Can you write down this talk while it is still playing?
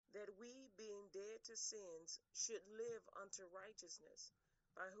unto sins should live unto righteousness,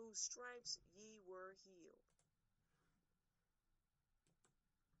 by whose stripes ye were healed.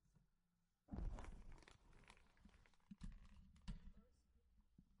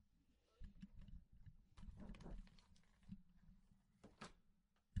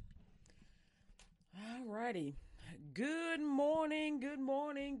 All righty. Good morning, good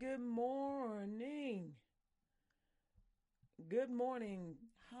morning, good morning. Good morning.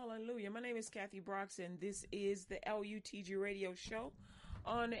 Hallelujah. My name is Kathy Broxson. This is the LUTG Radio Show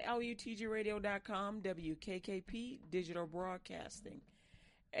on LUTGRadio.com, WKKP Digital Broadcasting.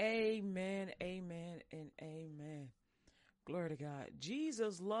 Amen, amen, and amen. Glory to God.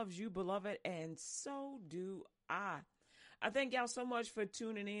 Jesus loves you, beloved, and so do I. I thank y'all so much for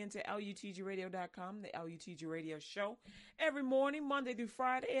tuning in to LUTGRadio.com, the LUTG Radio Show, every morning, Monday through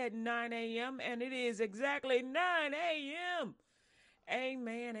Friday at 9 a.m., and it is exactly 9 a.m.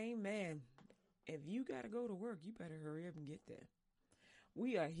 Amen, amen. If you got to go to work, you better hurry up and get there.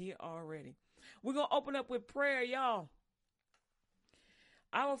 We are here already. We're going to open up with prayer, y'all.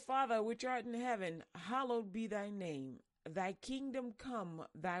 Our Father, which art in heaven, hallowed be thy name. Thy kingdom come,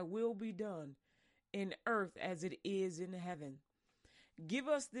 thy will be done, in earth as it is in heaven. Give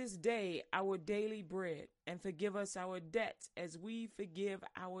us this day our daily bread, and forgive us our debts as we forgive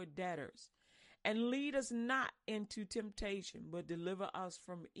our debtors. And lead us not into temptation, but deliver us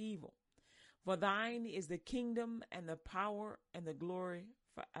from evil. For thine is the kingdom and the power and the glory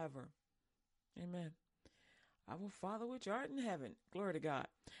forever. Amen. Our Father which art in heaven. Glory to God.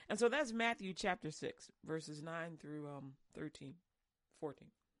 And so that's Matthew chapter 6, verses 9 through 13, 14.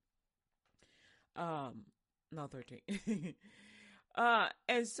 No, 13.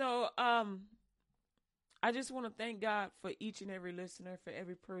 And so I just want to thank God for each and every listener, for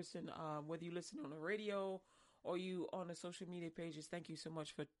every person, whether you listen on the radio or you on the social media pages. Thank you so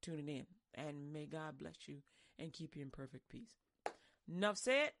much for tuning in, and may God bless you and keep you in perfect peace. Enough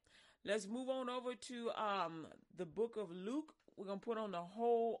said. Let's move on over to the book of Luke. We're going to put on the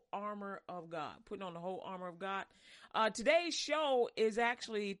whole armor of God. Putting on the whole armor of God. Today's show is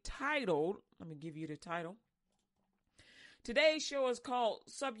actually titled, let me give you the title. Today's show is called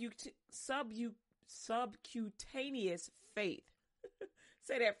Subcutaneous Faith.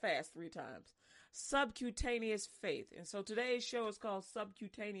 Say that fast 3 times. Subcutaneous Faith. And so today's show is called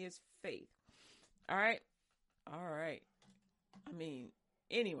Subcutaneous Faith. All right? All right. I mean,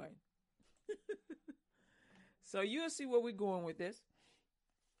 anyway. So you'll see where we're going with this.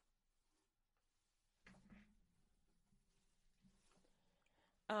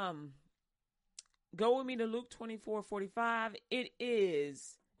 Go with me to Luke 24:45. It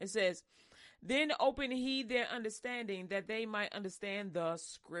says, then opened he their understanding that they might understand the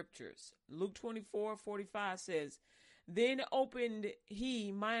scriptures. Luke 24:45 says, then opened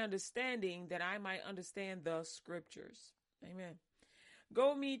he my understanding that I might understand the scriptures. Amen. Go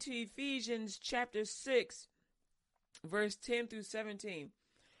with me to Ephesians chapter 6, verse 10 through 17.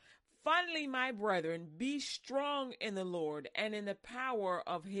 Finally, my brethren, be strong in the Lord and in the power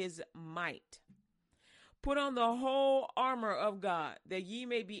of his might. Put on the whole armor of God, that ye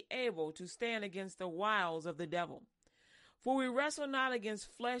may be able to stand against the wiles of the devil. For we wrestle not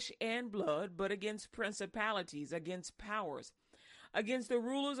against flesh and blood, but against principalities, against powers, against the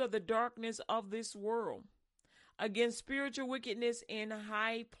rulers of the darkness of this world, against spiritual wickedness in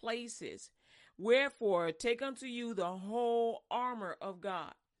high places. Wherefore, take unto you the whole armor of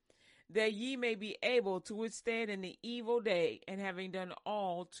God, that ye may be able to withstand in the evil day, and having done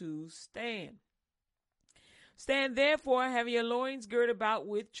all to stand. Stand therefore, having your loins girded about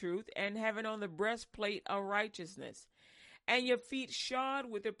with truth, and having on the breastplate of righteousness, and your feet shod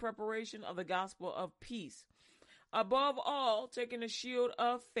with the preparation of the gospel of peace. Above all, taking the shield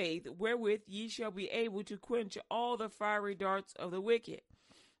of faith, wherewith ye shall be able to quench all the fiery darts of the wicked.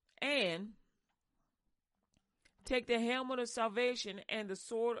 And take the helmet of salvation and the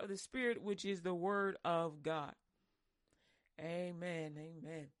sword of the Spirit, which is the word of God. Amen.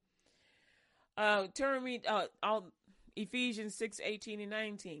 Amen. Turn me Ephesians 6:18 and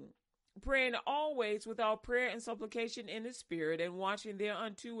 19. Praying always with all prayer and supplication in the Spirit, and watching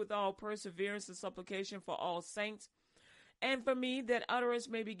thereunto with all perseverance and supplication for all saints, and for me, that utterance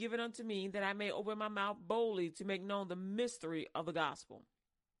may be given unto me, that I may open my mouth boldly to make known the mystery of the gospel.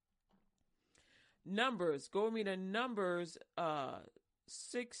 Numbers, go with me to Numbers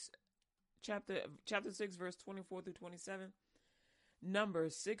 6, chapter 6, verse 24 through 27.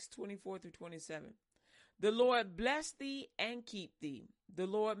 Numbers 6, 24 through 27. The Lord bless thee and keep thee. The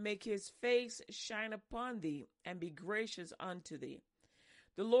Lord make his face shine upon thee and be gracious unto thee.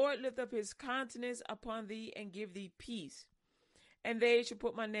 The Lord lift up his countenance upon thee and give thee peace. And they shall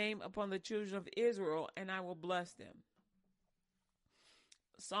put my name upon the children of Israel, and I will bless them.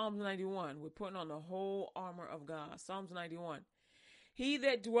 Psalms 91. We're putting on the whole armor of God. Psalms 91. He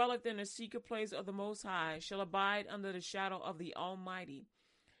that dwelleth in the secret place of the Most High shall abide under the shadow of the Almighty.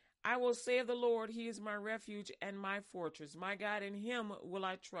 I will say of the Lord, he is my refuge and my fortress. My God, in him will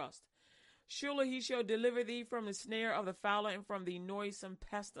I trust. Surely he shall deliver thee from the snare of the fowler and from the noisome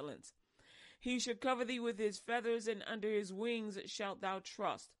pestilence. He shall cover thee with his feathers, and under his wings shalt thou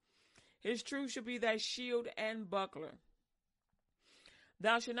trust. His truth shall be thy shield and buckler.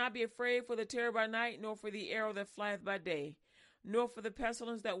 Thou shalt not be afraid for the terror by night, nor for the arrow that flieth by day, nor for the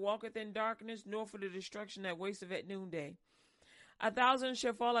pestilence that walketh in darkness, nor for the destruction that wasteth at noonday. 1,000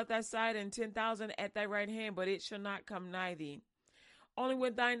 shall fall at thy side, and 10,000 at thy right hand, but it shall not come nigh thee. Only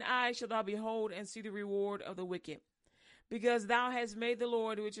with thine eyes shalt thou behold and see the reward of the wicked. Because thou hast made the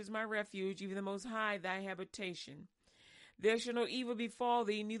Lord, which is my refuge, even the Most High, thy habitation. There shall no evil befall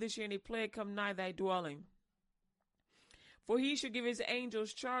thee, neither shall any plague come nigh thy dwelling. For he shall give his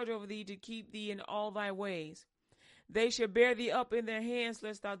angels charge over thee to keep thee in all thy ways. They shall bear thee up in their hands,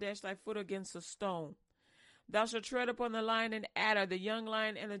 lest thou dash thy foot against a stone. Thou shalt tread upon the lion and adder, the young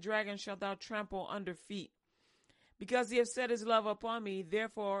lion and the dragon shalt thou trample under feet. Because he hath set his love upon me,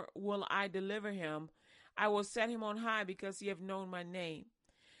 therefore will I deliver him. I will set him on high, because he hath known my name.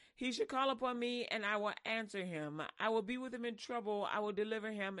 He shall call upon me, and I will answer him. I will be with him in trouble. I will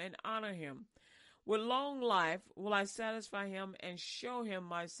deliver him and honor him. With long life will I satisfy him and show him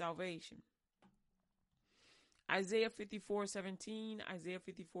my salvation. Isaiah 54:17. Isaiah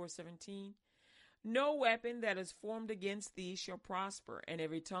 54:17. No weapon that is formed against thee shall prosper, and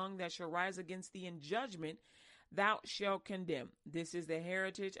every tongue that shall rise against thee in judgment thou shalt condemn. This is the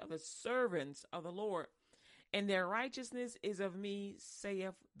heritage of the servants of the Lord, and their righteousness is of me,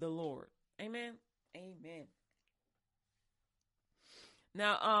 saith the Lord. Amen. Amen.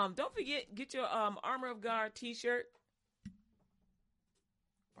 Now, don't forget, get your Armor of God t-shirt.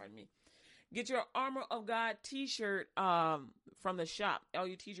 Pardon me. Get your Armor of God t-shirt from the shop,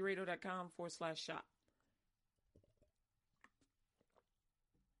 lutgradio.com/shop.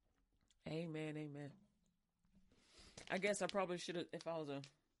 Amen, amen. I guess I probably should have, if I was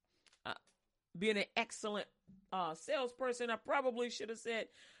being an excellent salesperson, I probably should have said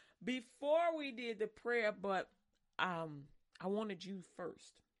before we did the prayer, but I wanted you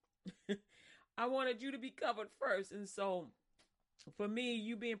first. I wanted you to be covered first. And so for me,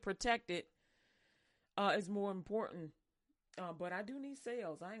 you being protected is more important. But I do need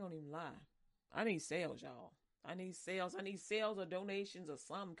sales. I ain't gonna even lie. I need sales, y'all. I need sales. I need sales or donations or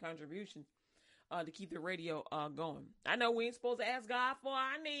some contributions to keep the radio going. I know we ain't supposed to ask God for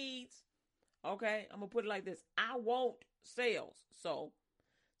our needs. Okay, I'm gonna put it like this. I want sales. So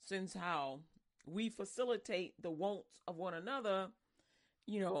since how we facilitate the wants of one another,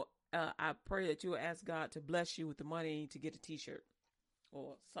 I pray that you will ask God to bless you with the money to get a t-shirt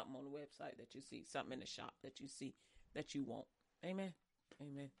or something on the website that you see, something in the shop that you see that you want. Amen.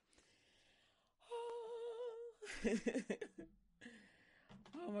 Amen.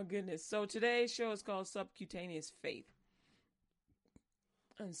 Oh my goodness. So today's show is called Subcutaneous Faith.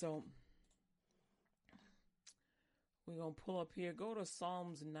 And so we're going to pull up here. Go to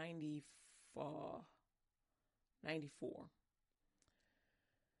Psalms 94.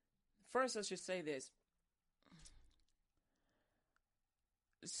 First, let's just say this.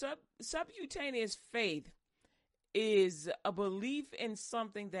 Subcutaneous faith is a belief in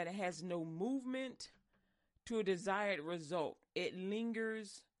something that has no movement to a desired result. It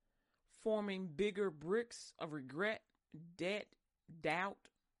lingers, forming bigger bricks of regret, debt, doubt.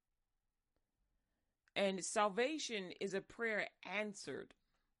 And salvation is a prayer answered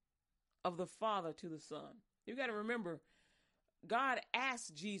of the Father to the Son. You got to remember, God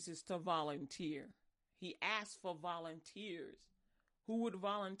asked Jesus to volunteer. He asked for volunteers. Who would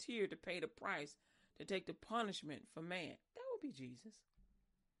volunteer to pay the price to take the punishment for man? That would be Jesus.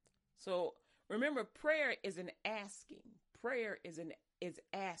 So remember, prayer is an asking. Prayer is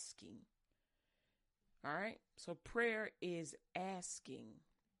asking. All right? So prayer is asking.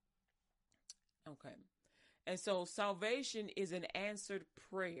 Okay. And so salvation is an answered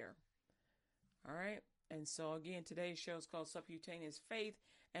prayer. All right? And so again, today's show is called Subcutaneous Faith.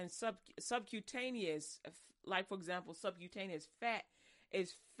 And subcutaneous, like for example, subcutaneous fat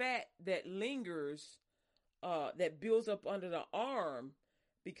is fat that lingers, that builds up under the arm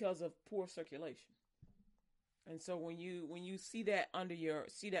because of poor circulation. And so when you see that under your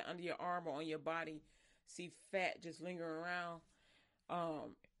arm or on your body, see fat just lingering around,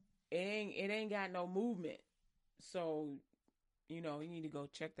 it ain't got no movement. So, you need to go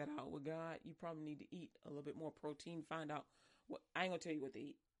check that out with God. You probably need to eat a little bit more protein, find out I ain't gonna tell you what to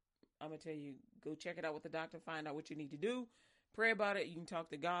eat. I'm gonna tell you, go check it out with the doctor, find out what you need to do, pray about it. You can talk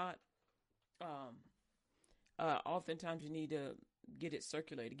to God. Oftentimes you need to get it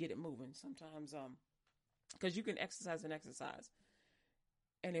circulated, get it moving. Sometimes, because you can exercise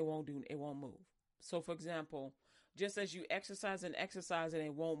and it won't move. So for example, just as you exercise and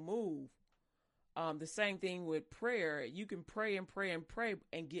it won't move, the same thing with prayer. You can pray and pray and pray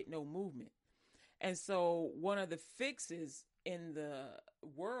and get no movement. And so one of the fixes in the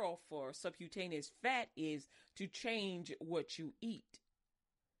world for subcutaneous fat is to change what you eat.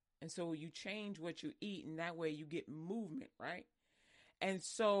 And so you change what you eat, and that way you get movement, right? And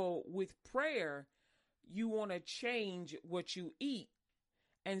so with prayer, you want to change what you eat.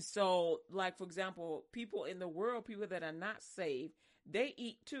 And so, like, for example, people in the world, people that are not saved, they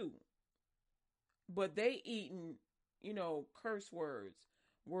eat too. But they eating, curse words,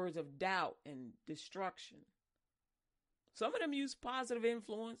 words of doubt and destruction. Some of them use positive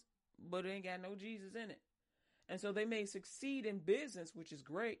influence, but it ain't got no Jesus in it. And so they may succeed in business, which is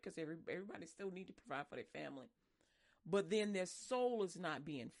great because everybody still need to provide for their family. But then their soul is not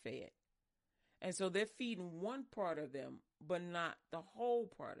being fed. And so they're feeding one part of them, but not the whole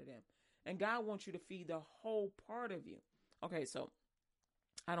part of them. And God wants you to feed the whole part of you. Okay, so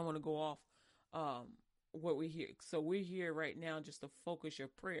I don't want to go off what we hear. So we're here right now just to focus your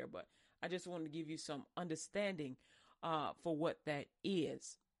prayer, but I just wanted to give you some understanding for what that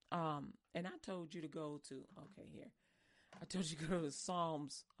is. And I told you to go to, I told you to go to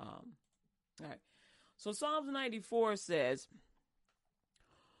Psalms. All right. So Psalms 94 says,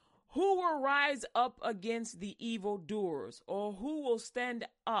 who will rise up against the evildoers, or who will stand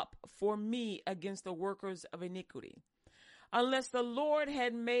up for me against the workers of iniquity? Unless the Lord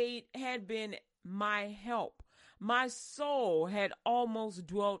had been my help, my soul had almost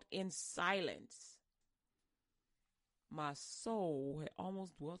dwelt in silence. My soul had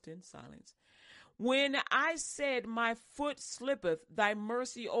almost dwelt in silence. When I said, my foot slippeth, thy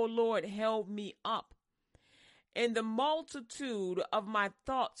mercy, O Lord, held me up. In the multitude of my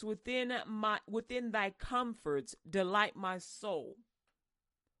thoughts within thy comforts delight my soul.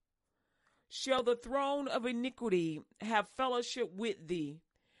 Shall the throne of iniquity have fellowship with thee,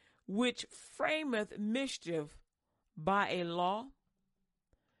 which frameth mischief by a law?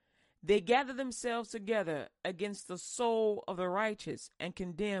 They gather themselves together against the soul of the righteous and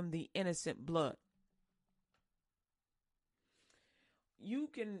condemn the innocent blood. You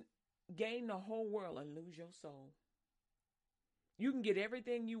can gain the whole world and lose your soul. You can get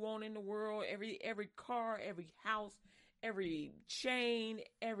everything you want in the world, every car, every house, every chain,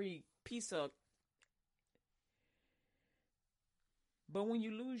 every piece of. But when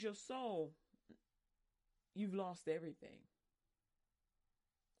you lose your soul, you've lost everything.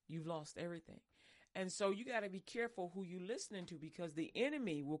 You've lost everything. And so you got to be careful who you're listening to, because the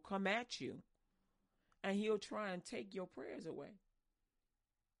enemy will come at you and he'll try and take your prayers away.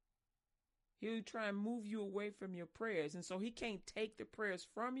 He'll try and move you away from your prayers. And so he can't take the prayers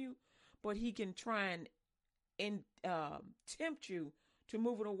from you, but he can try and tempt you to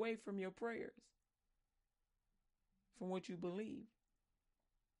move it away from your prayers, from what you believe.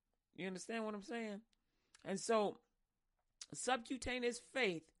 You understand what I'm saying? And so subcutaneous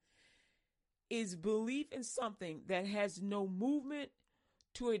faith is belief in something that has no movement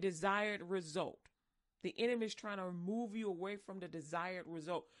to a desired result. The enemy is trying to move you away from the desired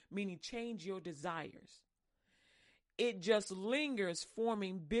result, meaning change your desires. It just lingers,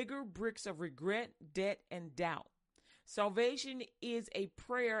 forming bigger bricks of regret, debt, and doubt. Salvation is a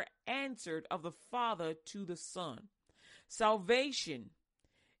prayer answered of the Father to the Son. Salvation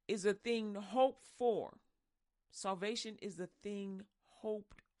is a thing hoped for. Salvation is the thing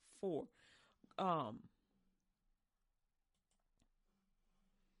hoped for.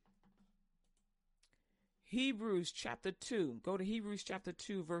 Hebrews chapter 2. Go to Hebrews chapter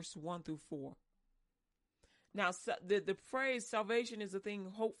 2, verse 1 through 4. Now, the phrase salvation is a thing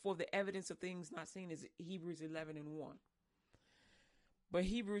hoped for, the evidence of things not seen, is Hebrews 11 and 1. But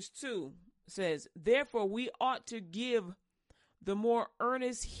Hebrews 2 says, therefore we ought to give the more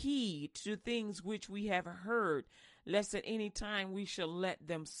earnest heed to things which we have heard, lest at any time we shall let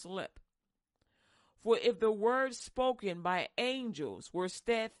them slip. For if the words spoken by angels were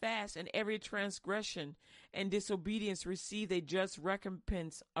steadfast, and every transgression and disobedience received a just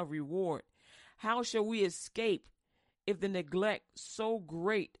recompense of reward, how shall we escape if we neglect so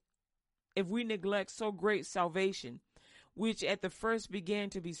great salvation, which at the first began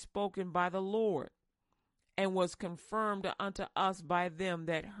to be spoken by the Lord, and was confirmed unto us by them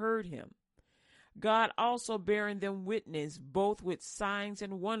that heard him, God also bearing them witness, both with signs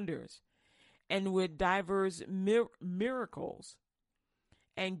and wonders, and with diverse miracles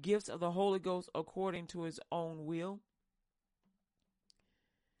and gifts of the Holy Ghost according to his own will.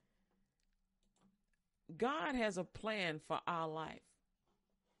 God has a plan for our life.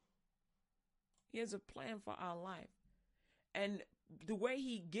 He has a plan for our life. And the way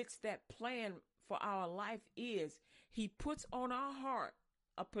he gets that plan for our life is he puts on our heart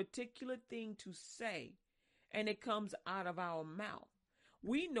a particular thing to say, and it comes out of our mouth.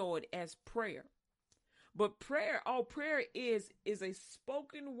 We know it as prayer. But prayer is a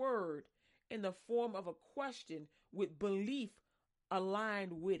spoken word in the form of a question with belief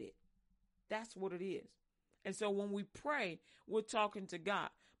aligned with it. That's what it is. And so when we pray, we're talking to God.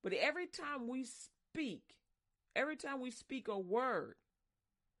 But every time we speak a word,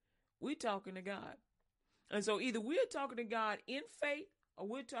 we're talking to God. And so either we're talking to God in faith or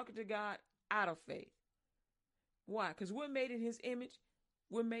we're talking to God out of faith. Why? Because we're made in his image.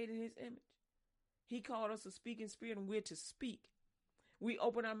 We're made in his image. He called us a speaking spirit, and we're to speak. We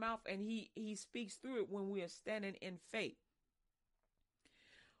open our mouth and he speaks through it when we are standing in faith.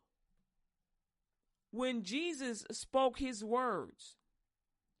 When Jesus spoke his words,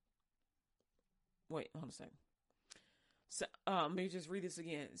 wait, hold on a second. So, let me just read this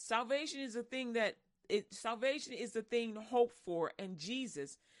again. Salvation is the thing hoped for, and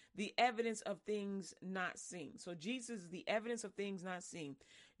Jesus, the evidence of things not seen. So Jesus is the evidence of things not seen.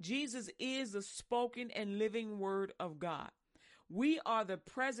 Jesus is the spoken and living word of God. We are the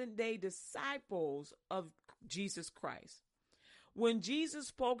present day disciples of Jesus Christ. When Jesus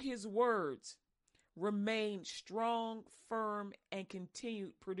spoke, his words remained strong, firm, and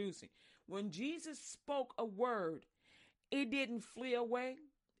continued producing. When Jesus spoke a word, it didn't flee away.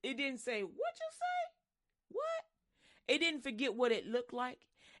 It didn't say, "What you say? What?" It didn't forget what it looked like.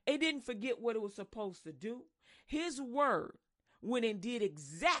 It didn't forget what it was supposed to do. His word went and did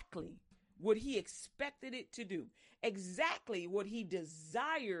exactly what he expected it to do, exactly what he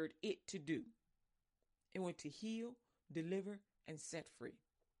desired it to do. It went to heal, deliver, and set free.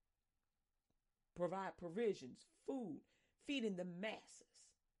 Provide provisions, food, feeding the masses.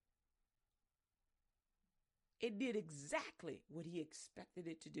 It did exactly what he expected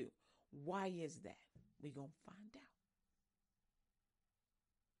it to do. Why is that? We're going to find out.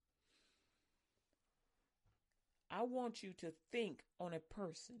 I want you to think on a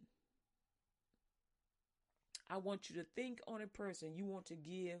person. I want you to think on a person you want to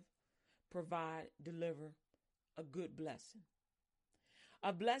give, provide, deliver a good blessing.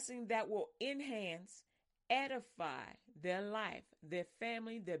 A blessing that will enhance, edify their life, their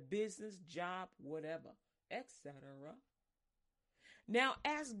family, their business, job, whatever, etc. Now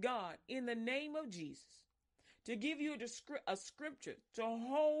ask God in the name of Jesus to give you a scripture to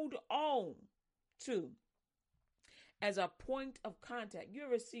hold on to as a point of contact. You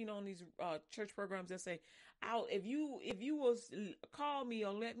ever seen on these church programs that say, if you will call me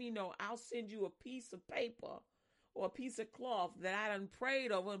or let me know, I'll send you a piece of paper or a piece of cloth that I done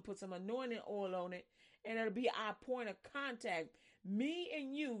prayed over and put some anointing oil on it, and it'll be our point of contact. Me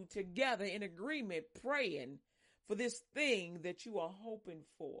and you together in agreement praying for this thing that you are hoping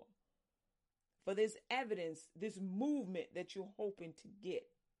for this evidence, this movement that you're hoping to get.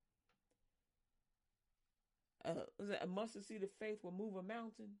 A mustard seed of faith will move a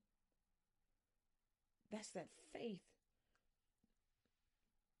mountain. That's that faith.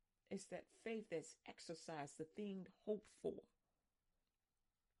 It's that faith that's exercised, the thing hoped for.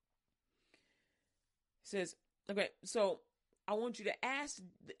 It says, okay, so I want you to ask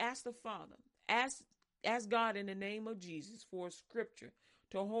the Father, ask God in the name of Jesus for a scripture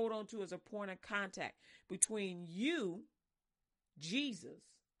to hold on to as a point of contact between you, Jesus,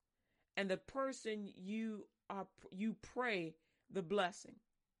 and the person you pray the blessing.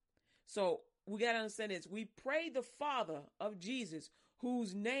 So we got to understand this. We pray the Father of Jesus,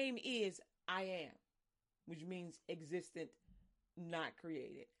 whose name is I am, which means existent, not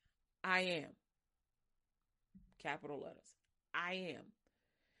created. I am. Capital letters. I am.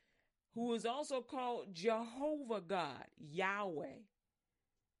 Who is also called Jehovah God, Yahweh.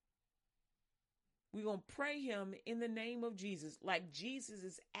 We're going to pray him in the name of Jesus, like Jesus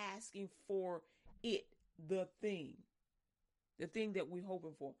is asking for it, the thing that we're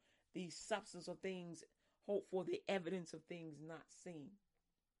hoping for, the substance of things hoped for, the evidence of things not seen.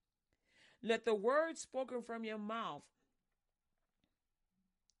 Let the words spoken from your mouth.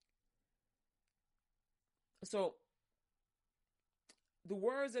 So the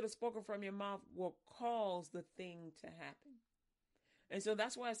words that are spoken from your mouth will cause the thing to happen. And so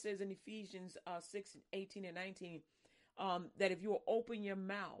that's why it says in Ephesians 6:18 and 19, that if you will open your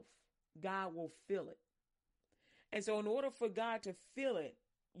mouth, God will fill it. And so in order for God to fill it,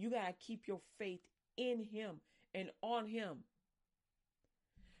 you got to keep your faith in him and on him.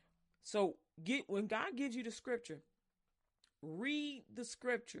 So when God gives you the scripture, read the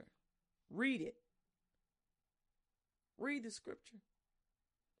scripture. Read it. Read the scripture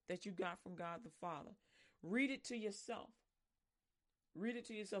that you got from God the Father. Read it to yourself. Read it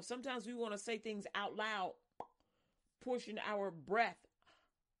to yourself. Sometimes we want to say things out loud, pushing our breath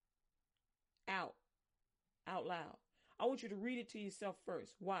out loud. I want you to read it to yourself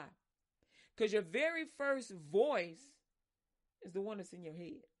first. Why? Because your very first voice is the one that's in your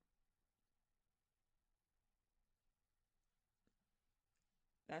head.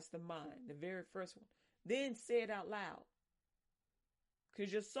 That's the mind, the very first one. Then say it out loud.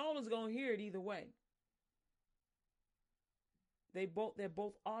 Because your soul is going to hear it either way. They're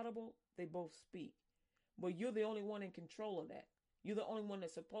both audible. They both speak. But you're the only one in control of that. You're the only one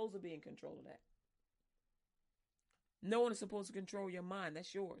that's supposed to be in control of that. No one is supposed to control your mind.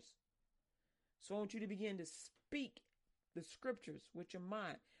 That's yours. So I want you to begin to speak the scriptures with your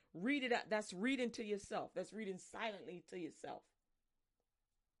mind. Read it out. That's reading to yourself. That's reading silently to yourself.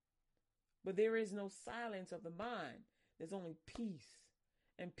 But there is no silence of the mind. There's only peace.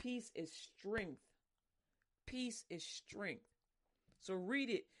 And peace is strength. Peace is strength. So read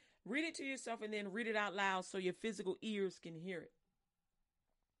it. Read it to yourself and then read it out loud so your physical ears can hear it.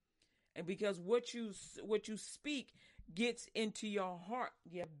 And because what you speak gets into your heart,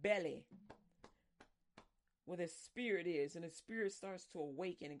 your belly, where the spirit is, and the spirit starts to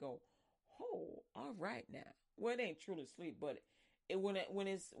awaken and go, oh, all right now. Well, it ain't truly sleep, but when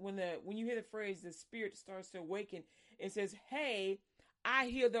you hear the phrase, the spirit starts to awaken, it says, hey, I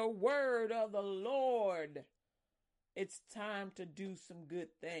hear the word of the Lord. It's time to do some good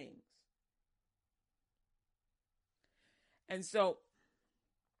things. And so,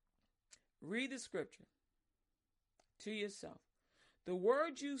 read the scripture to yourself. The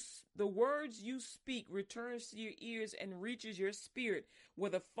words you speak returns to your ears and reaches your spirit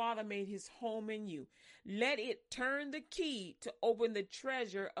where the Father made his home in you. Let it turn the key to open the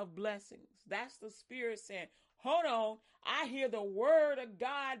treasure of blessings. That's the spirit saying, hold on, I hear the word of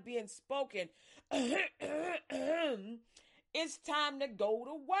God being spoken. It's time to go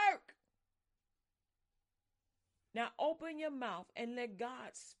to work. Now open your mouth and let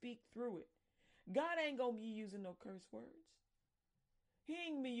God speak through it. God ain't going to be using no curse words. He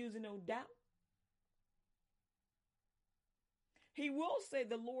ain't going to be using no doubt. He will say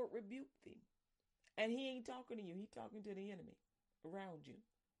the Lord rebuked thee. And he ain't talking to you. He talking to the enemy around you.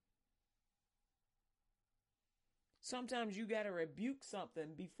 Sometimes you got to rebuke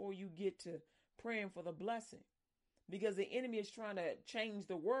something before you get to praying for the blessing. Because the enemy is trying to change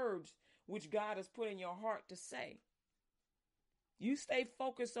the words which God has put in your heart to say. You stay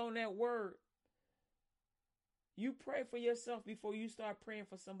focused on that word. You pray for yourself before you start praying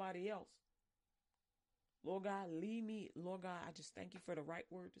for somebody else. Lord God, lead me. Lord God, I just thank you for the right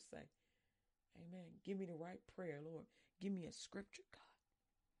word to say. Amen. Give me the right prayer, Lord. Give me a scripture, God.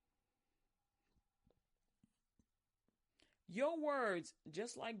 Your words,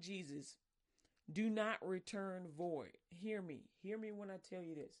 just like Jesus, do not return void. Hear me. Hear me when I tell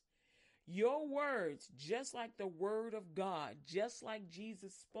you this. Your words, just like the word of God, just like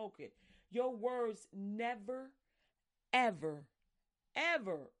Jesus spoke it, your words never, ever,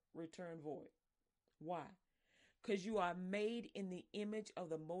 ever return void. Why? Because you are made in the image of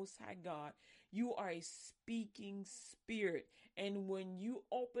the Most High God. You are a speaking spirit. And when you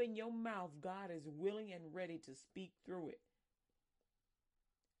open your mouth, God is willing and ready to speak through it.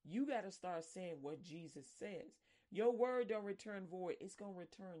 You got to start saying what Jesus says. Your word don't return void. It's going to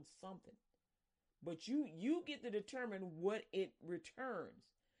return something. But you get to determine what it returns,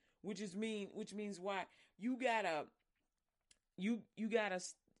 which means why you gotta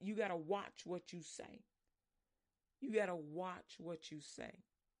watch what you say. You gotta watch what you say.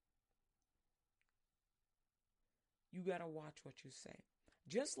 You gotta watch what you say.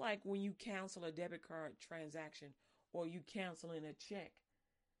 Just like when you cancel a debit card transaction or you canceling a check,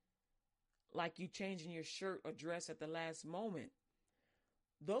 like you changing your shirt or dress at the last moment.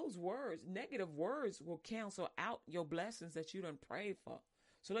 Those words, negative words, will cancel out your blessings that you done prayed for.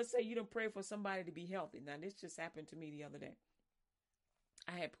 So let's say you done pray for somebody to be healthy. Now, this just happened to me the other day.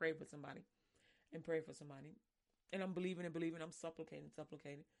 I had prayed for somebody and prayed for somebody. And I'm believing, I'm supplicating.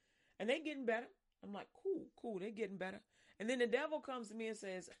 And they getting better. I'm like, cool, they're getting better. And then the devil comes to me and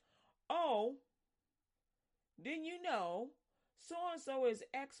says, oh, didn't you know so-and-so is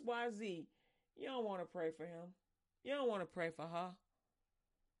XYZ? You don't want to pray for him. You don't want to pray for her.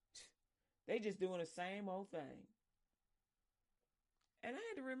 They just doing the same old thing. And I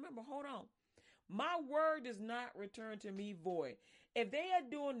had to remember, hold on. My word does not return to me void. If they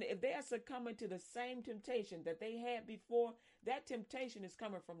are succumbing to the same temptation that they had before, that temptation is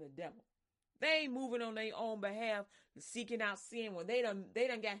coming from the devil. They ain't moving on their own behalf, seeking out sin when they done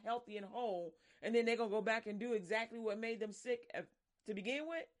got healthy and whole, and then they're gonna go back and do exactly what made them sick to begin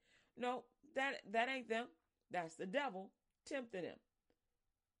with. No, that ain't them. That's the devil tempting them.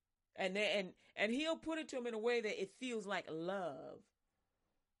 And he'll put it to them in a way that it feels like love.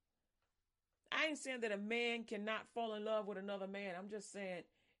 I ain't saying that a man cannot fall in love with another man. I'm just saying,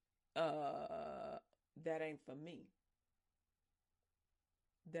 that ain't for me.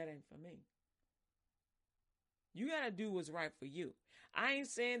 That ain't for me. You got to do what's right for you. I ain't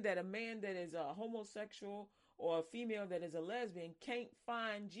saying that a man that is a homosexual or a female that is a lesbian can't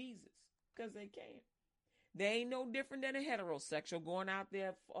find Jesus, because they can. They ain't no different than a heterosexual going out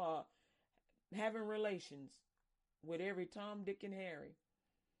there having relations with every Tom, Dick, and Harry.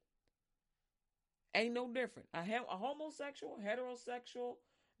 Ain't no different. A homosexual, heterosexual,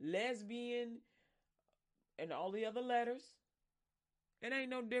 lesbian, and all the other letters, it ain't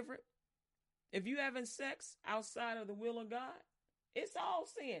no different. If you having sex outside of the will of God, it's all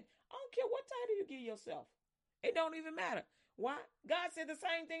sin. I don't care what title you give yourself. It don't even matter. Why? God said the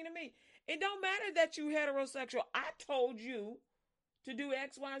same thing to me. It don't matter that you heterosexual. I told you to do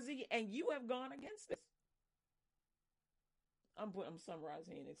X, Y, Z, and you have gone against this. I'm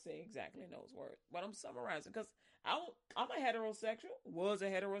summarizing and say exactly in those words, but I'm summarizing because I'm a heterosexual, was a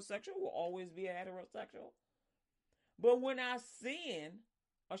heterosexual, will always be a heterosexual. But when I sin,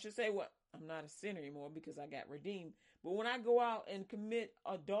 I should say what? I'm not a sinner anymore because I got redeemed. But when I go out and commit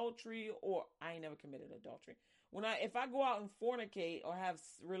adultery, or I ain't never committed adultery. If I go out and fornicate or have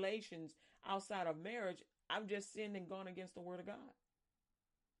relations outside of marriage, I've just sinned and gone against the word of God.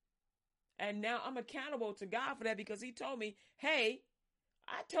 And now I'm accountable to God for that because he told me, hey,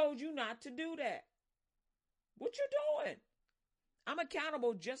 I told you not to do that. What you doing? I'm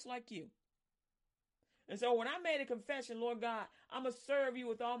accountable just like you. And so when I made a confession, Lord God, I'm going to serve you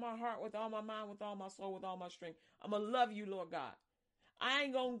with all my heart, with all my mind, with all my soul, with all my strength. I'm going to love you, Lord God. I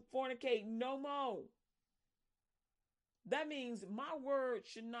ain't going to fornicate no more. That means my word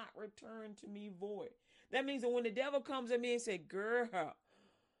should not return to me void. That means that when the devil comes at me and says, girl,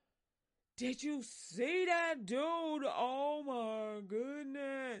 did you see that dude? Oh my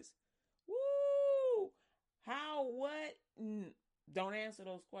goodness. Woo! How, what? Don't answer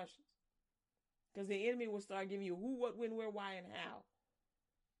those questions. Because the enemy will start giving you who, what, when, where, why, and how.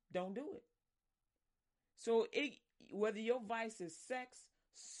 Don't do it. So whether your vice is sex,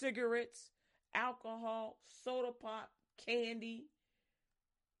 cigarettes, alcohol, soda pop, candy,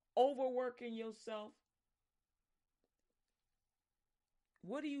 overworking yourself,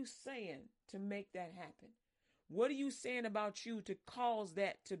 what are you saying to make that happen? What are you saying about you to cause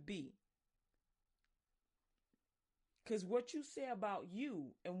that to be? Because what you say about you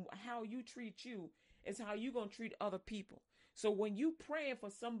and how you treat you is how you're going to treat other people. So when you praying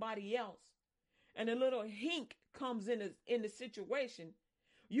for somebody else and a little hink comes in the situation,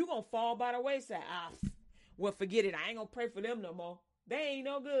 you're going to fall by the wayside. Well, forget it. I ain't going to pray for them no more. They ain't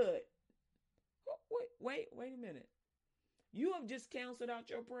no good. Wait a minute. You have just canceled out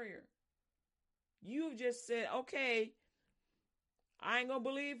your prayer. You've just said, okay, I ain't going to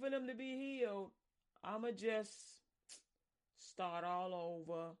believe for them to be healed. I'm going to just start all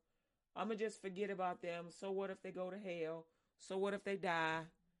over. I'm going to just forget about them. So what if they go to hell? So what if they die?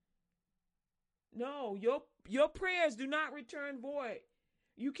 No, your prayers do not return void.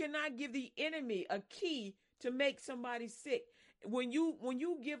 You cannot give the enemy a key to make somebody sick. When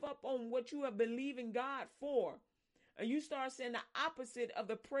you give up on what you have believed in God for, and you start saying the opposite of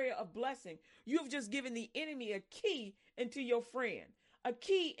the prayer of blessing, you've just given the enemy a key into your friend, a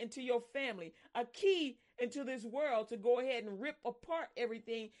key into your family, a key into this world to go ahead and rip apart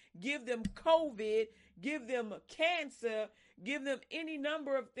everything, give them COVID, give them cancer, give them any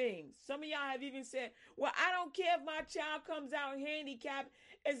number of things. Some of y'all have even said, well, I don't care if my child comes out handicapped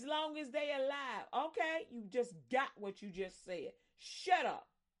as long as they alive. Okay, you just got what you just said. Shut up.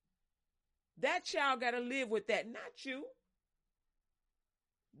 That child got to live with that, not you.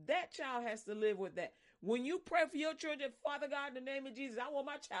 That child has to live with that. When you pray for your children, Father God, in the name of Jesus, I want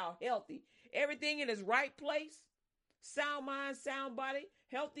my child healthy. Everything in its right place. Sound mind, sound body,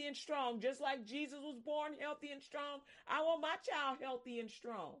 healthy and strong. Just like Jesus was born healthy and strong, I want my child healthy and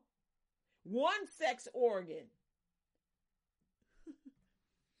strong. One sex organ.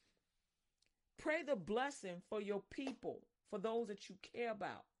 Pray the blessing for your people, for those that you care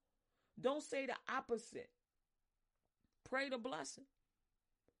about. Don't say the opposite. Pray the blessing.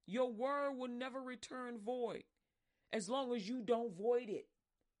 Your word will never return void as long as you don't void it.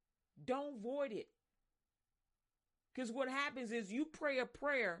 Don't void it. Because what happens is you pray a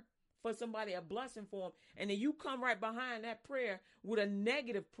prayer for somebody, a blessing for them, and then you come right behind that prayer with a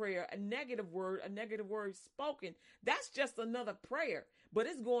negative prayer, a negative word spoken. That's just another prayer, but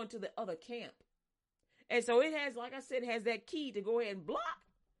it's going to the other camp. And so it has, like I said, has that key to go ahead and block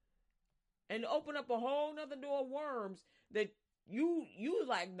and open up a whole nother door of worms that you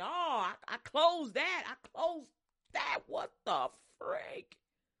like, no, I closed that. I closed that. What the freak?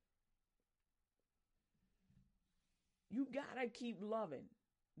 You gotta keep loving.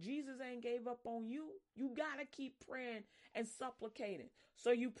 Jesus ain't gave up on you. You gotta keep praying and supplicating.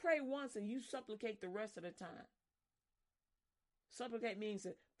 So you pray once and you supplicate the rest of the time. Supplicate means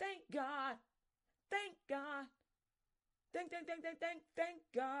to thank God. Thank God. Thank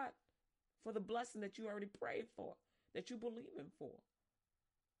God for the blessing that you already prayed for, that you believe in for.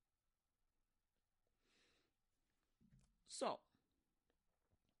 So,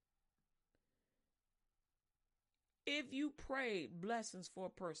 if you prayed blessings for a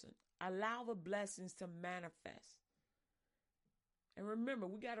person, allow the blessings to manifest. And remember,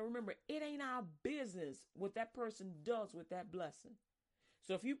 we got to remember, it ain't our business what that person does with that blessing.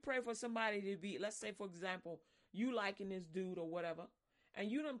 So if you pray for somebody to be, let's say, for example, you liking this dude or whatever,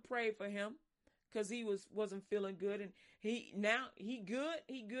 and you done pray for him because he wasn't feeling good, and he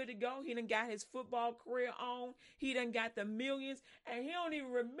good to go. He done got his football career on. He done got the millions, and he don't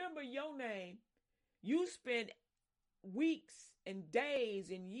even remember your name. You spend weeks and days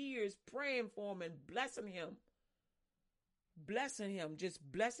and years praying for him and blessing him, just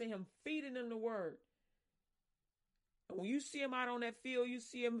blessing him, feeding him the word. And when you see him out on that field, you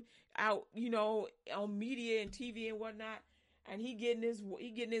see him out, on media and TV and whatnot, and he getting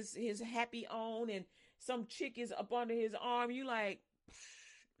his happy on, and some chick is up under his arm. You like,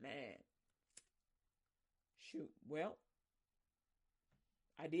 man, shoot. Well,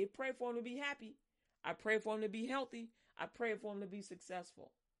 I did pray for him to be happy. I pray for him to be healthy. I pray for him to be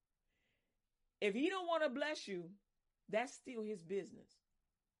successful. If he don't want to bless you, that's still his business.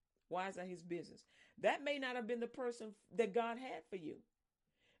 Why is that his business? That may not have been the person that God had for you.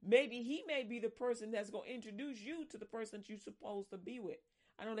 Maybe he may be the person that's going to introduce you to the person that you're supposed to be with.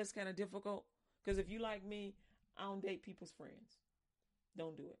 I know that's kind of difficult because if you like me, I don't date people's friends.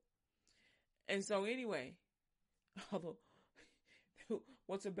 Don't do it. And so anyway, although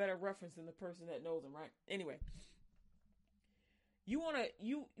what's a better reference than the person that knows them, right? Anyway, you want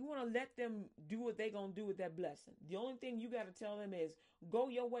to let them do what they're going to do with that blessing. The only thing you got to tell them is go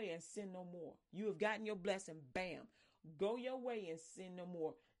your way and sin no more. You have gotten your blessing. Bam. Go your way and sin no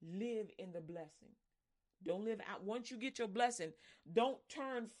more. Live in the blessing. Don't live out. Once you get your blessing, don't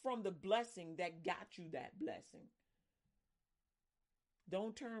turn from the blessing that got you that blessing.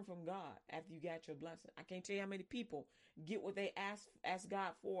 Don't turn from God after you got your blessing. I can't tell you how many people get what they ask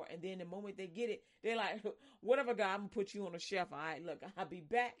God for, and then the moment they get it, they're like, whatever, God, I'm going to put you on a shelf. All right, look, I'll be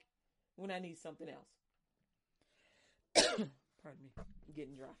back when I need something else. Pardon me. I'm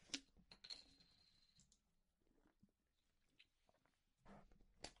getting dry.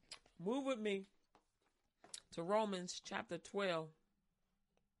 Move with me to Romans chapter 12,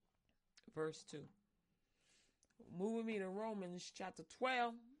 verse 2. Move with me to Romans chapter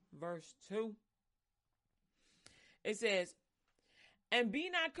 12, verse 2. It says, and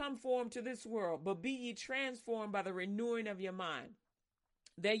be not conformed to this world, but be ye transformed by the renewing of your mind,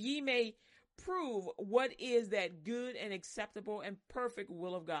 that ye may prove what is that good and acceptable and perfect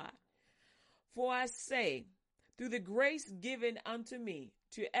will of God. For I say, through the grace given unto me,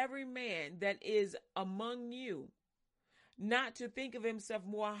 to every man that is among you, not to think of himself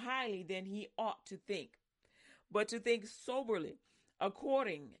more highly than he ought to think, but to think soberly,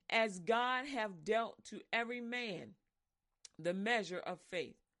 according as God hath dealt to every man the measure of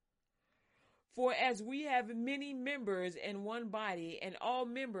faith. For as we have many members in one body, and all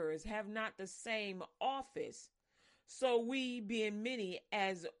members have not the same office, so we, being many,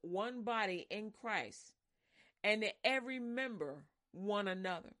 as one body in Christ, and every member one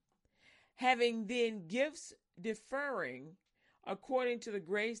another, having then gifts differing according to the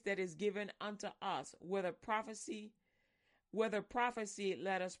grace that is given unto us, whether prophecy,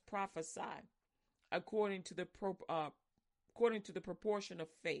 let us prophesy according to the proportion of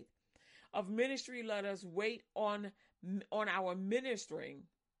faith. Of ministry, let us wait on our ministering,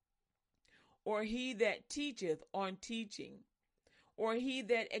 or he that teacheth on teaching, or he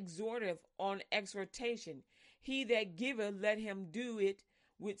that exhorteth on exhortation. He that giveth, let him do it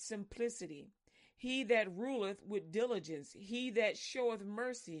with simplicity. He that ruleth with diligence. He that showeth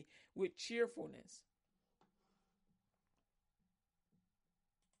mercy with cheerfulness.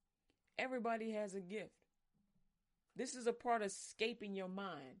 Everybody has a gift. This is a part of escaping your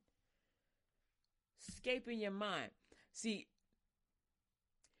mind. Scaping your mind. See,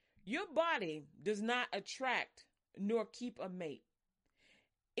 your body does not attract nor keep a mate.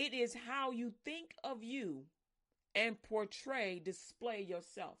 It is how you think of you and display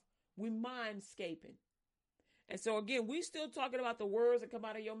yourself. We mindscaping. And so again, we still talking about the words that come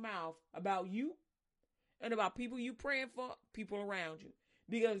out of your mouth about you and about people you praying for, people around you.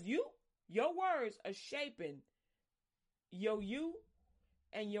 Because your words are shaping your you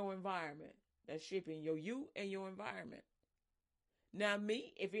and your environment. That's shaping your you and your environment. Now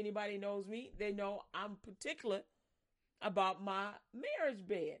me, if anybody knows me, they know I'm particular about my marriage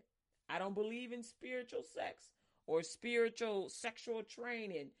bed. I don't believe in spiritual sex or spiritual sexual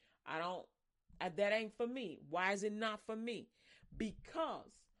training. That ain't for me. Why is it not for me?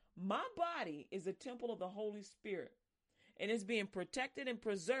 Because my body is a temple of the Holy Spirit and it's being protected and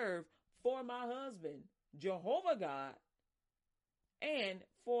preserved for my husband, Jehovah God, and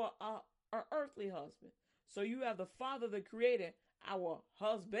for our earthly husband. So you have the Father, the Creator, our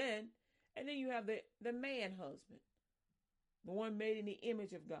husband, and then you have the man husband, the one made in the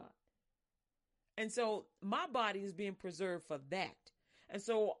image of God. And so my body is being preserved for that. And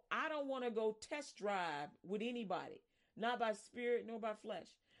so I don't want to go test drive with anybody, not by spirit nor by flesh.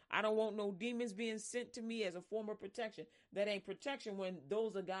 I don't want no demons being sent to me as a form of protection. That ain't protection when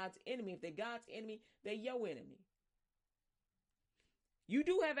those are God's enemy. If they're God's enemy, they're your enemy. You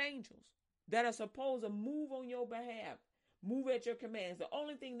do have angels that are supposed to move on your behalf, move at your commands. The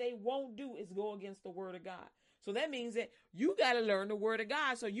only thing they won't do is go against the word of God. So that means that you got to learn the word of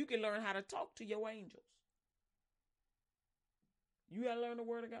God so you can learn how to talk to your angels. You got to learn the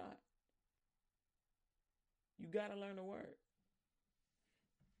word of God. You got to learn the word.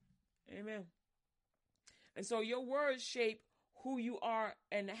 Amen. And so your words shape who you are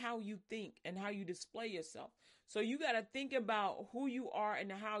and how you think and how you display yourself. So you got to think about who you are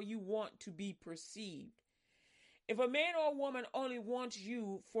and how you want to be perceived. If a man or a woman only wants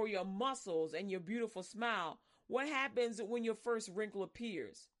you for your muscles and your beautiful smile, what happens when your first wrinkle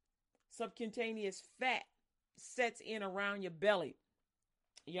appears? Subcutaneous fat sets in around your belly,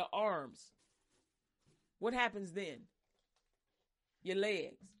 your arms. What happens then? Your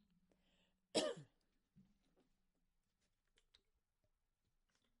legs.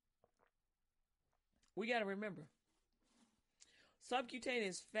 We got to remember,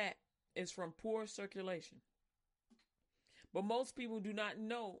 subcutaneous fat is from poor circulation. But most people do not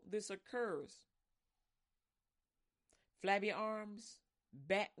know this occurs. Flabby arms,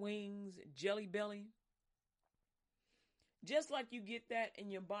 bat wings, jelly belly. Just like you get that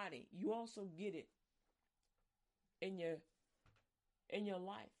in your body, you also get it in your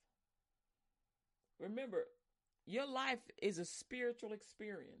life. Remember, your life is a spiritual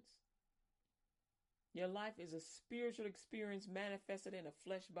experience. Your life is a spiritual experience manifested in a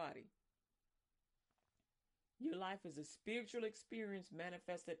flesh body. Your life is a spiritual experience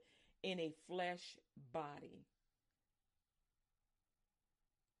manifested in a flesh body.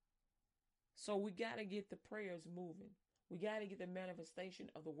 So we got to get the prayers moving. We got to get the manifestation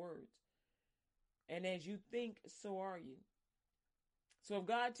of the words. And as you think, so are you. So if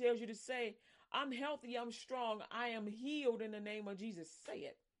God tells you to say, I'm healthy, I'm strong, I am healed in the name of Jesus, say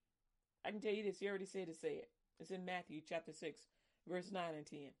it. I can tell you this. He already said to say it. It's in Matthew chapter 6, verse 9 and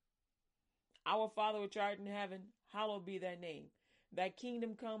 10. Our Father which art in heaven, hallowed be thy name. Thy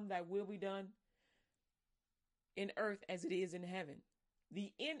kingdom come, thy will be done in earth as it is in heaven.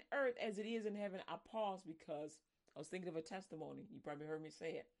 The in earth as it is in heaven, I pause because I was thinking of a testimony. You probably heard me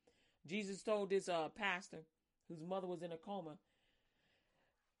say it. Jesus told this pastor whose mother was in a coma,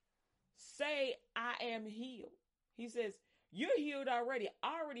 say, I am healed. He says, you're healed already.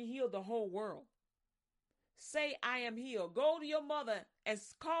 I already healed the whole world. Say, I am healed. Go to your mother and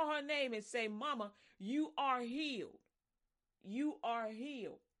call her name and say, Mama, you are healed. You are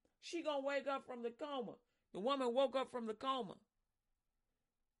healed. She gonna wake up from the coma. The woman woke up from the coma.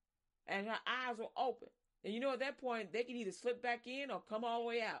 And her eyes were open. And you know, at that point, they could either slip back in or come all the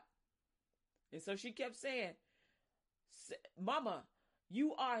way out. And so she kept saying, Mama,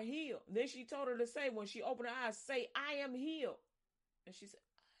 you are healed. And then she told her to say, when she opened her eyes, say, I am healed. And she said,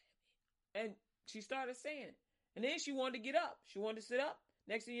 I am healed. And she started saying it. And then she wanted to get up. She wanted to sit up.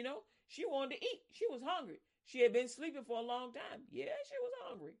 Next thing you know, she wanted to eat. She was hungry. She had been sleeping for a long time. Yeah, she was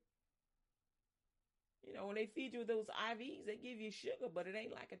hungry. You know, when they feed you with those IVs, they give you sugar, but it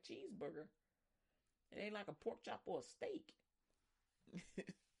ain't like a cheeseburger. It ain't like a pork chop or a steak.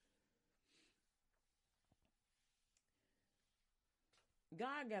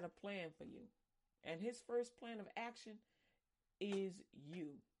 God got a plan for you. And his first plan of action is you.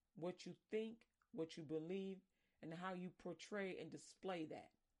 What you think, what you believe, and how you portray and display that.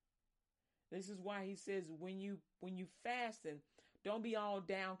 This is why he says when you fasting, don't be all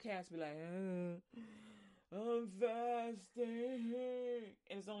downcast. Be like, I'm fasting,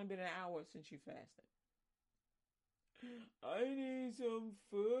 and it's only been an hour since you fasted. I need some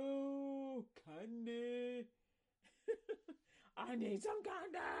food, candy. I need some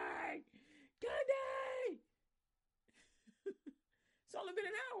candy. It's only been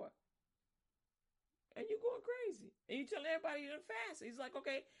an hour. And you're going crazy. And you tell everybody you're fast. He's like,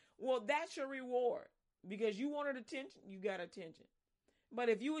 okay, well, that's your reward. Because you wanted attention, you got attention. But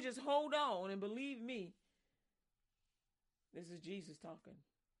if you would just hold on and believe me, this is Jesus talking.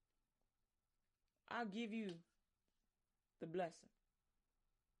 I'll give you the blessing.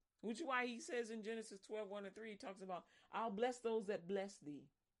 Which is why he says in Genesis 12:1-3, he talks about, I'll bless those that bless thee.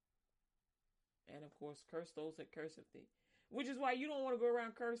 And of course, curse those that curseth thee. Which is why you don't want to go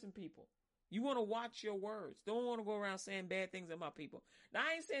around cursing people. You want to watch your words. Don't want to go around saying bad things about people. Now,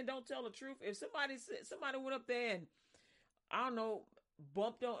 I ain't saying don't tell the truth. If somebody went up there and, I don't know,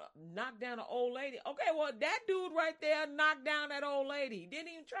 knocked down an old lady. Okay, well, that dude right there knocked down that old lady. Didn't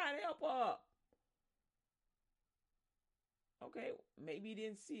even try to help her up. Okay, maybe he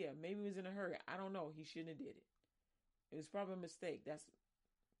didn't see her. Maybe he was in a hurry. I don't know. He shouldn't have did it. It was probably a mistake. I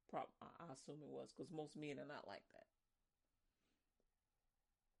assume it was, because most men are not like that.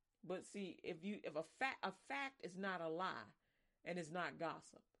 But see, if a fact is not a lie, and it's not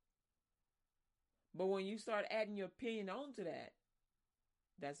gossip. But when you start adding your opinion onto that,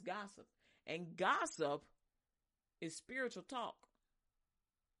 that's gossip. And gossip is spiritual talk.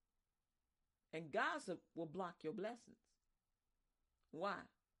 And gossip will block your blessings. Why?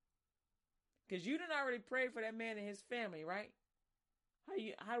 Because you done already prayed for that man and his family, right?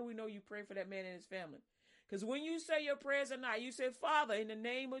 How do we know you pray for that man and his family? Because when you say your prayers at night, you say, Father, in the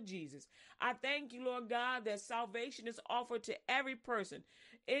name of Jesus, I thank you, Lord God, that salvation is offered to every person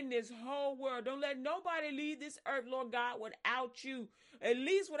in this whole world. Don't let nobody leave this earth, Lord God, without you, at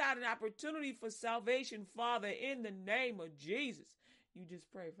least without an opportunity for salvation, Father, in the name of Jesus. You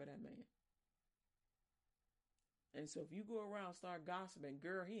just pray for that man. And so if you go around and start gossiping,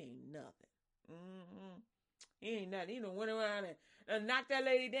 girl, he ain't nothing. Mm-hmm. He ain't nothing. He done went around and knocked that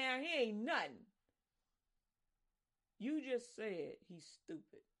lady down. He ain't nothing. You just said he's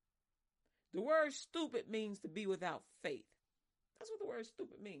stupid. The word stupid means to be without faith. That's what the word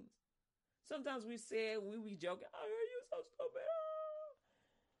stupid means. Sometimes we say it, we be joking, oh, you're so stupid.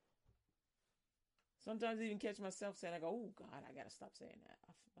 Sometimes I even catch myself saying, I go, oh, God, I got to stop saying that.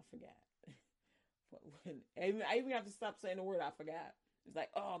 I forgot. I even have to stop saying the word I forgot. It's like,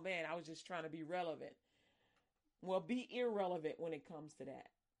 oh, man, I was just trying to be relevant. Well, be irrelevant when it comes to that.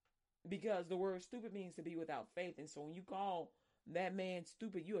 Because the word stupid means to be without faith. And so when you call that man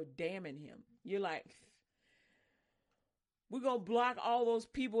stupid, you are damning him. You're like, we're going to block all those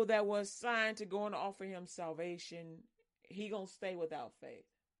people that were assigned to go and offer him salvation. He going to stay without faith.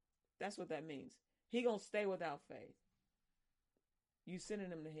 That's what that means. He going to stay without faith. You sending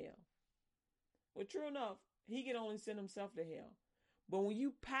him to hell. Well, true enough, he can only send himself to hell. But when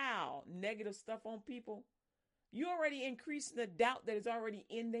you pile negative stuff on people, you already increasing the doubt that is already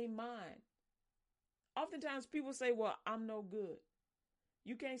in their mind. Oftentimes people say, well, I'm no good.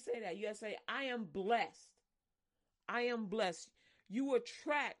 You can't say that. You got to say, I am blessed. I am blessed. You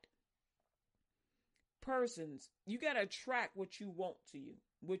attract persons. You got to attract what you want to you.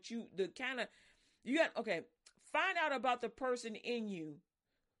 Find out about the person in you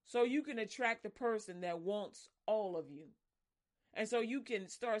so you can attract the person that wants all of you. And so you can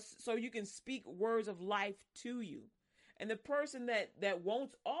speak words of life to you. And the person that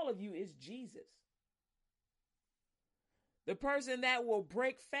wants all of you is Jesus. The person that will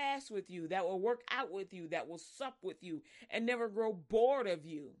break fast with you, that will work out with you, that will sup with you and never grow bored of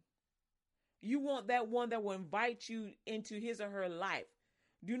you. You want that one that will invite you into his or her life.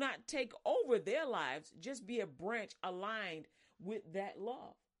 Do not take over their lives. Just be a branch aligned with that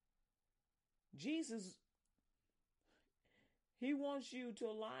love. Jesus, he wants you to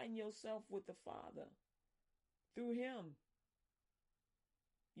align yourself with the Father through him.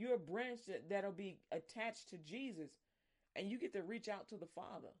 You're a branch that'll be attached to Jesus, and you get to reach out to the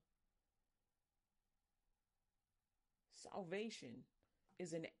Father. Salvation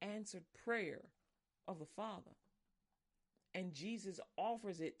is an answered prayer of the Father, and Jesus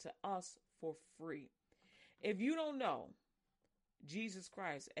offers it to us for free. If you don't know Jesus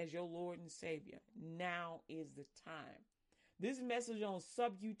Christ as your Lord and Savior, now is the time. This message on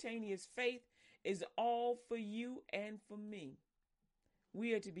subcutaneous faith is all for you and for me.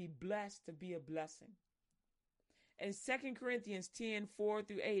 We are to be blessed to be a blessing. In 2 Corinthians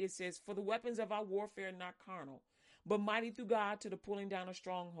 10:4-8, it says, for the weapons of our warfare are not carnal, but mighty through God to the pulling down of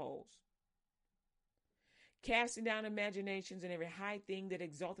strongholds. casting down imaginations and every high thing that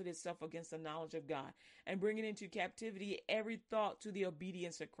exalted itself against the knowledge of God, and bringing into captivity every thought to the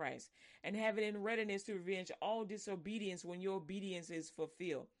obedience of Christ, and having in readiness to revenge all disobedience when your obedience is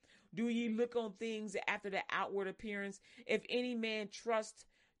fulfilled. Do ye look on things after the outward appearance? If any man trust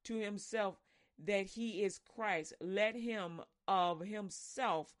to himself that he is Christ, let him of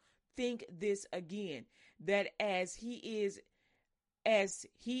himself think this again, that as he is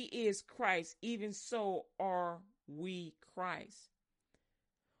Christ, even so are we Christ.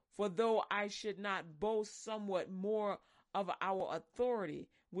 For though I should not boast somewhat more of our authority,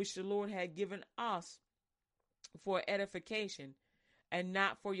 which the Lord had given us for edification and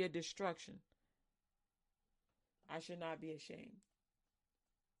not for your destruction, I should not be ashamed.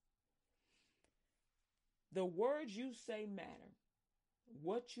 The words you say matter.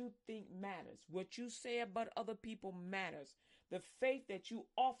 What you think matters. What you say about other people matters. The faith that you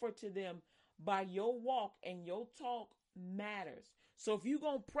offer to them by your walk and your talk matters. So if you're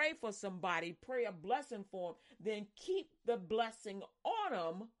going to pray for somebody, pray a blessing for them, then keep the blessing on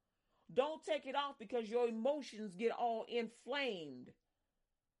them. Don't take it off because your emotions get all inflamed.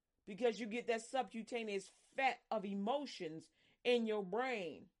 Because you get that subcutaneous fat of emotions in your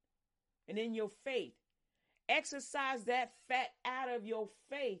brain and in your faith. Exercise that fat out of your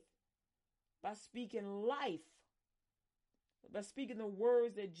faith by speaking life, by speaking the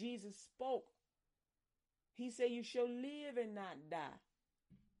words that Jesus spoke. He said, you shall live and not die.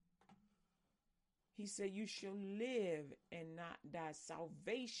 He said, you shall live and not die.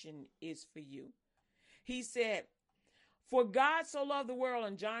 Salvation is for you. He said, for God so loved the world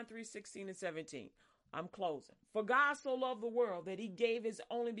in John 3:16 and 17. I'm closing. For God so loved the world that he gave his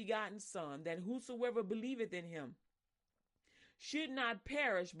only begotten Son, that whosoever believeth in him should not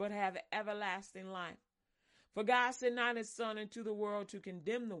perish, but have everlasting life. For God sent not his Son into the world to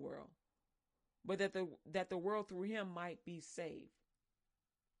condemn the world, but that the world through him might be saved.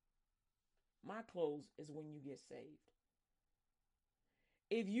 My close is when you get saved.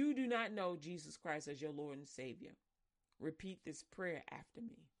 If you do not know Jesus Christ as your Lord and Savior, repeat this prayer after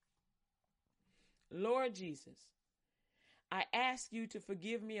me. Lord Jesus, I ask you to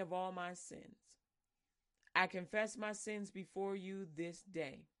forgive me of all my sins. I confess my sins before you this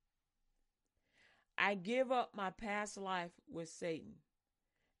day. I give up my past life with Satan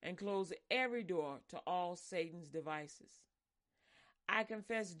and close every door to all Satan's devices. I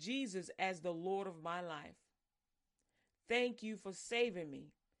confess Jesus as the Lord of my life. Thank you for saving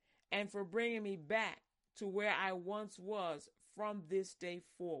me and for bringing me back to where I once was from this day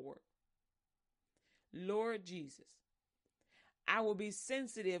forward. Lord Jesus, I will be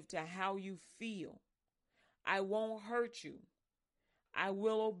sensitive to how you feel. I won't hurt you. I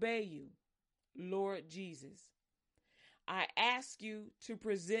will obey you, Lord Jesus. I ask you to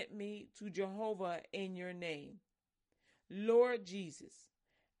present me to Jehovah in your name. Lord Jesus,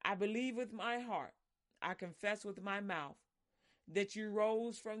 I believe with my heart, I confess with my mouth that you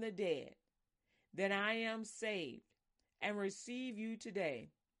rose from the dead, that I am saved, and receive you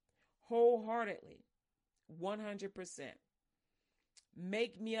today wholeheartedly, 100%.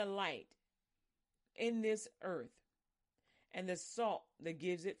 Make me a light in this earth and the salt that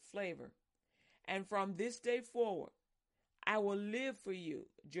gives it flavor. And from this day forward, I will live for you,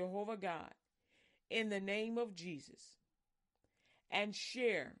 Jehovah God, in the name of Jesus, and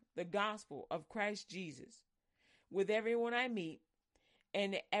share the gospel of Christ Jesus with everyone I meet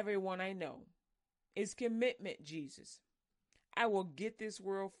and everyone I know. It's commitment, Jesus. I will get this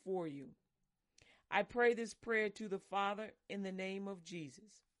world for you. I pray this prayer to the Father in the name of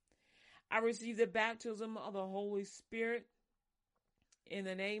Jesus. I receive the baptism of the Holy Spirit in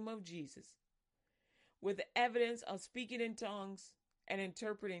the name of Jesus, with the evidence of speaking in tongues and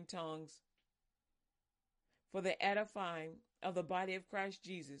interpreting tongues for the edifying of the body of Christ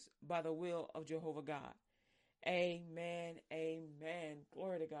Jesus by the will of Jehovah God. Amen. Amen.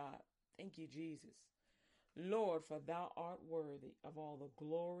 Glory to God. Thank you, Jesus. Lord, for thou art worthy of all the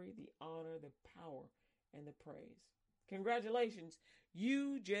glory, the honor, the power, and the praise. Congratulations.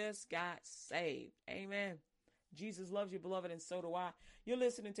 You just got saved. Amen. Jesus loves you, beloved, and so do I. You're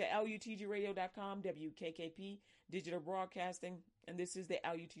listening to LUTGRadio.com, WKKP, Digital Broadcasting, and this is the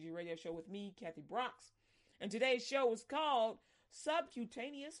LUTG Radio Show with me, Kathy Brox. And today's show is called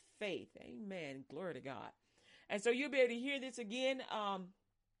Subcutaneous Faith. Amen. Glory to God. And so you'll be able to hear this again on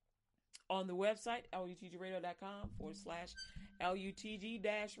the website,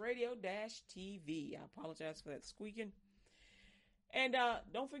 LUTG-radio.com/LUTG-radio-TV. I apologize for that squeaking. And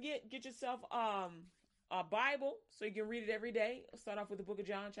don't forget, get yourself a Bible so you can read it every day. Start off with the book of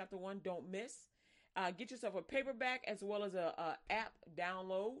John, chapter 1. Don't miss. Get yourself a paperback as well as a app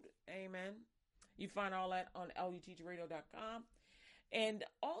download. Amen. You find all that on luteachradio.com. And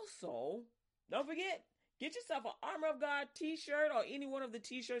also, don't forget, get yourself an Armor of God t-shirt or any one of the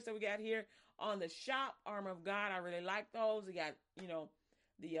t-shirts that we got here on the shop. Armor of God, I really like those. We got,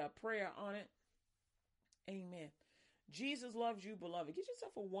 the prayer on it. Amen. Jesus loves you, beloved. Get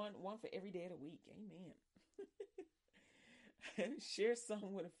yourself a one for every day of the week. Amen. Share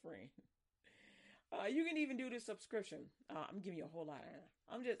some with a friend. You can even do the subscription. I'm giving you a whole lot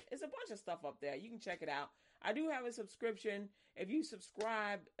of it. It's a bunch of stuff up there. You can check it out. I do have a subscription. If you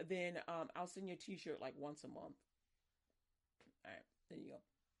subscribe, then I'll send you a t-shirt like once a month. All right, there you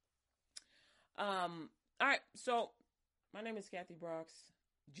go. All right, so my name is Kathy Brooks.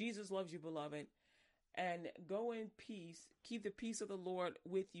 Jesus loves you, beloved. And go in peace. Keep the peace of the Lord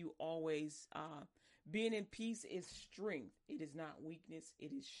with you always. Being in peace is strength. It is not weakness.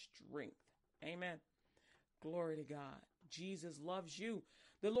 It is strength. Amen. Glory to God. Jesus loves you.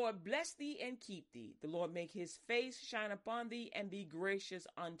 The Lord bless thee and keep thee. The Lord make his face shine upon thee and be gracious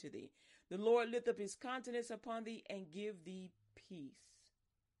unto thee. The Lord lift up his countenance upon thee and give thee peace.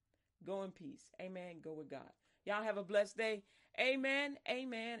 Go in peace. Amen. Go with God. Y'all have a blessed day. Amen,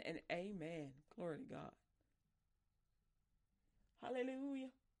 amen, and amen. Glory to God. Hallelujah.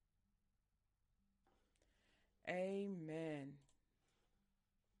 Amen.